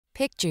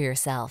Picture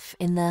yourself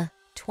in the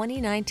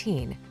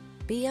 2019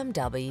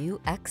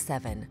 BMW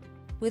X7.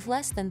 With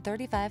less than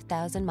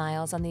 35,000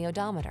 miles on the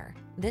odometer,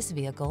 this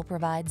vehicle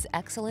provides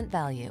excellent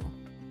value.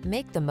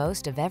 Make the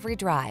most of every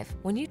drive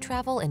when you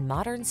travel in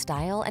modern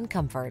style and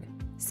comfort.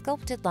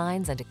 Sculpted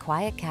lines and a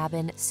quiet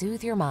cabin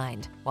soothe your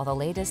mind, while the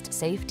latest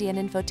safety and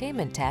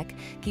infotainment tech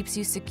keeps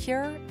you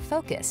secure,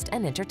 focused,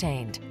 and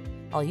entertained.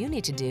 All you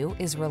need to do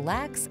is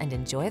relax and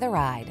enjoy the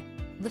ride.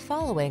 The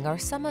following are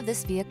some of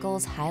this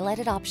vehicle's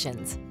highlighted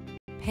options: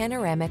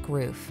 panoramic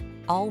roof,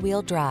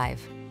 all-wheel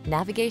drive,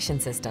 navigation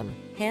system,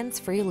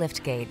 hands-free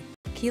liftgate,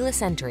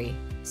 keyless entry,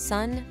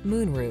 sun,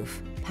 moonroof,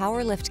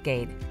 power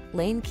liftgate,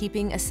 lane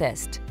keeping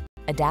assist,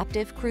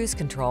 adaptive cruise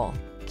control,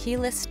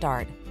 keyless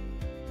start,